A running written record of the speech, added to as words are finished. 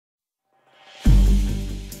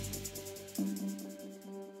Hi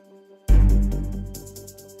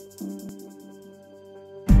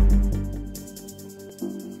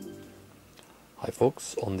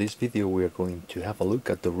folks, on this video we are going to have a look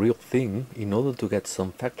at the real thing in order to get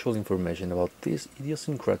some factual information about this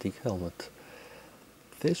idiosyncratic helmet.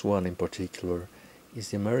 This one in particular is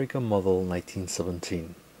the American model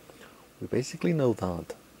 1917. We basically know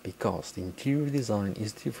that because the interior design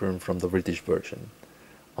is different from the British version,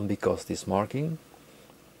 and because this marking,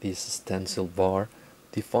 this stencil bar,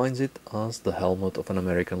 defines it as the helmet of an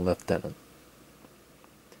American lieutenant.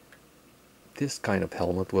 This kind of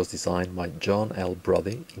helmet was designed by John L.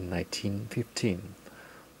 Brodie in 1915.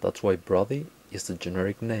 That's why Brodie is the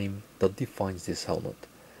generic name that defines this helmet.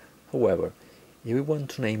 However, if we want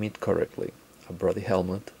to name it correctly, a Brodie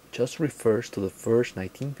helmet just refers to the first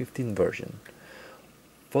 1915 version.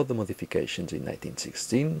 Further modifications in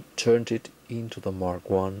 1916 turned it into the Mark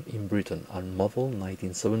I in Britain and model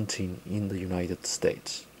 1917 in the United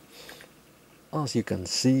States. As you can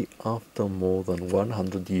see, after more than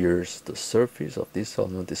 100 years, the surface of this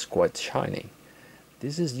helmet is quite shiny.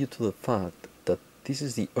 This is due to the fact that this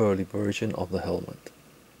is the early version of the helmet.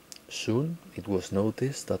 Soon, it was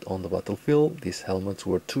noticed that on the battlefield, these helmets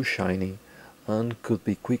were too shiny and could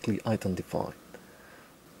be quickly identified.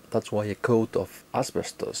 That's why a coat of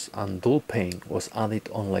asbestos and dull paint was added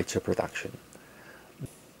on later production.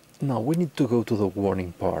 Now we need to go to the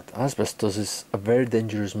warning part. Asbestos is a very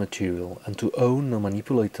dangerous material, and to own or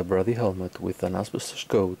manipulate a Brodie helmet with an asbestos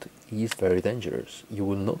coat is very dangerous. You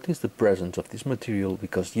will notice the presence of this material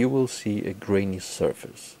because you will see a grainy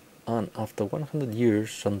surface, and after 100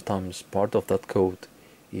 years sometimes part of that coat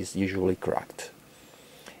is usually cracked.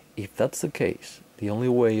 If that's the case, the only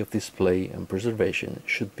way of display and preservation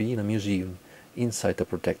should be in a museum inside a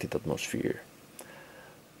protected atmosphere.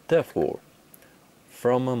 Therefore,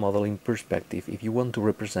 from a modeling perspective, if you want to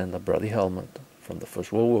represent a Brodie helmet from the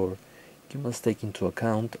First World War, you must take into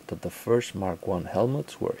account that the first Mark I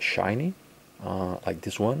helmets were shiny, like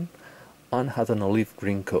this one, and had an olive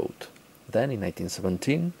green coat. Then in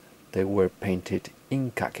 1917 they were painted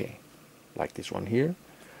in khaki, like this one here,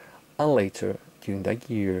 and later, during that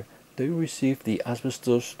year, they received the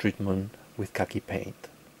asbestos treatment with khaki paint.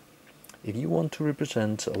 If you want to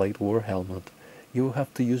represent a late war helmet, you will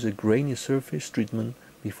have to use a grainy surface treatment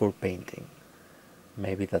before painting.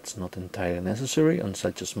 Maybe that's not entirely necessary on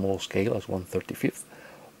such a small scale as 1/35,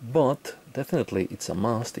 but definitely it's a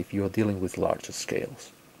must if you are dealing with larger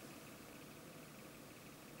scales.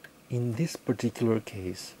 In this particular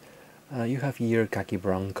case, you have here khaki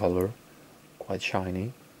brown color, quite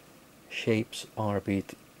shiny, shapes are a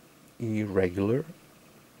bit irregular,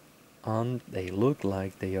 and they look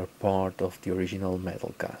like they are part of the original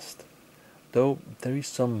metal cast, though there is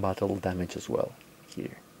some battle damage as well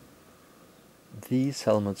here. These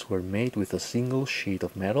helmets were made with a single sheet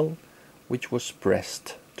of metal which was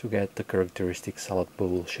pressed to get the characteristic salad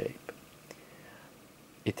bowl shape.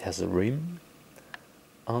 It has a rim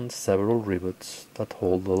and several rivets that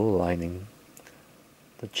hold the lining.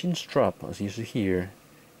 The chin strap, as you see here,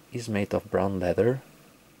 is made of brown leather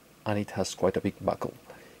and it has quite a big buckle.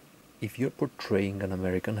 If you're portraying an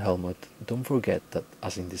American helmet, don't forget that,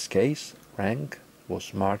 as in this case, rank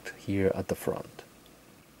was marked here at the front.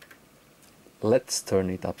 Let's turn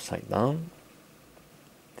it upside down.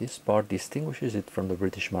 This part distinguishes it from the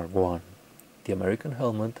British Mark I. The American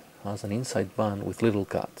helmet has an inside band with little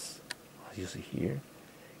cuts. As you see here,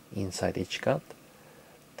 inside each cut,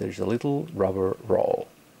 there is a little rubber roll.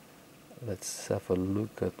 Let's have a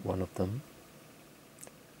look at one of them.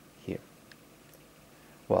 Here.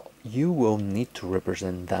 Well, you will need to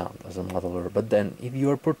represent that as a modeler, but then if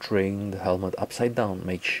you are portraying the helmet upside down,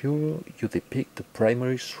 make sure you depict the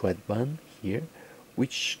primary sweatband here,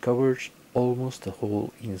 which covers almost the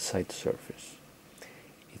whole inside surface.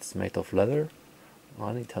 It's made of leather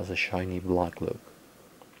and it has a shiny black look.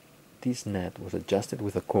 This net was adjusted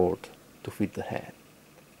with a cord to fit the head.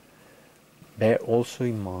 Bear also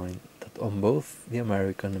in mind that on both the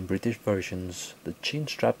American and British versions, the chin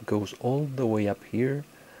strap goes all the way up here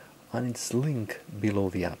and it's linked below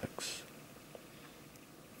the apex.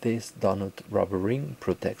 This donut rubber ring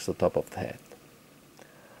protects the top of the head.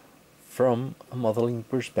 From a modeling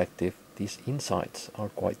perspective, these insides are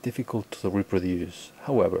quite difficult to reproduce.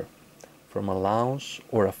 However, from a lounge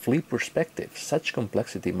or a flea perspective, such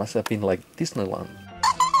complexity must have been like Disneyland.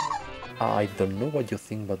 I don't know what you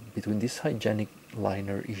think, but between these hygienic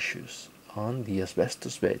liner issues and the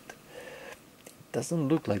asbestos bed, it doesn't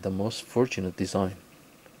look like the most fortunate design.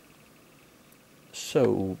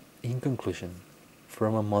 So, in conclusion,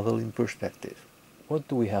 from a modeling perspective, what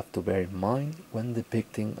do we have to bear in mind when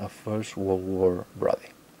depicting a First World War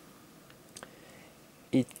Brodie?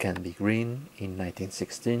 It can be green in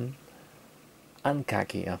 1916 and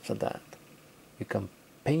khaki after that. You can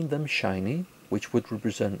paint them shiny, which would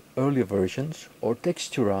represent earlier versions, or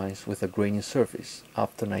texturized with a grainy surface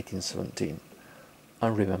after 1917.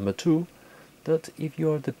 And remember too that if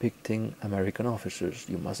you are depicting American officers,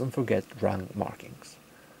 you mustn't forget rank markings.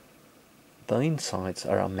 The insides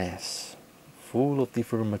are a mess, full of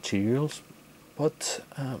different materials, but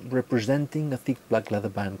representing a thick black leather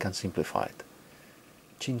band can simplify it.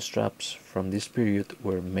 Chin straps from this period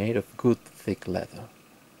were made of good thick leather.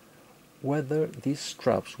 Whether these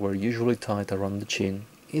straps were usually tied around the chin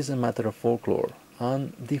is a matter of folklore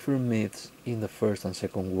and different myths in the First and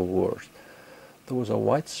Second World Wars. There was a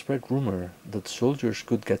widespread rumor that soldiers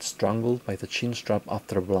could get strangled by the chin strap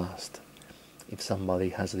after a blast. If somebody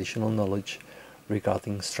has additional knowledge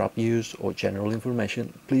regarding strap use or general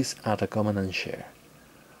information, please add a comment and share.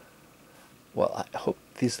 Well, I hope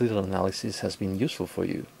this little analysis has been useful for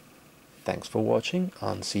you. Thanks for watching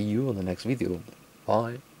and see you on the next video.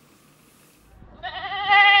 Bye.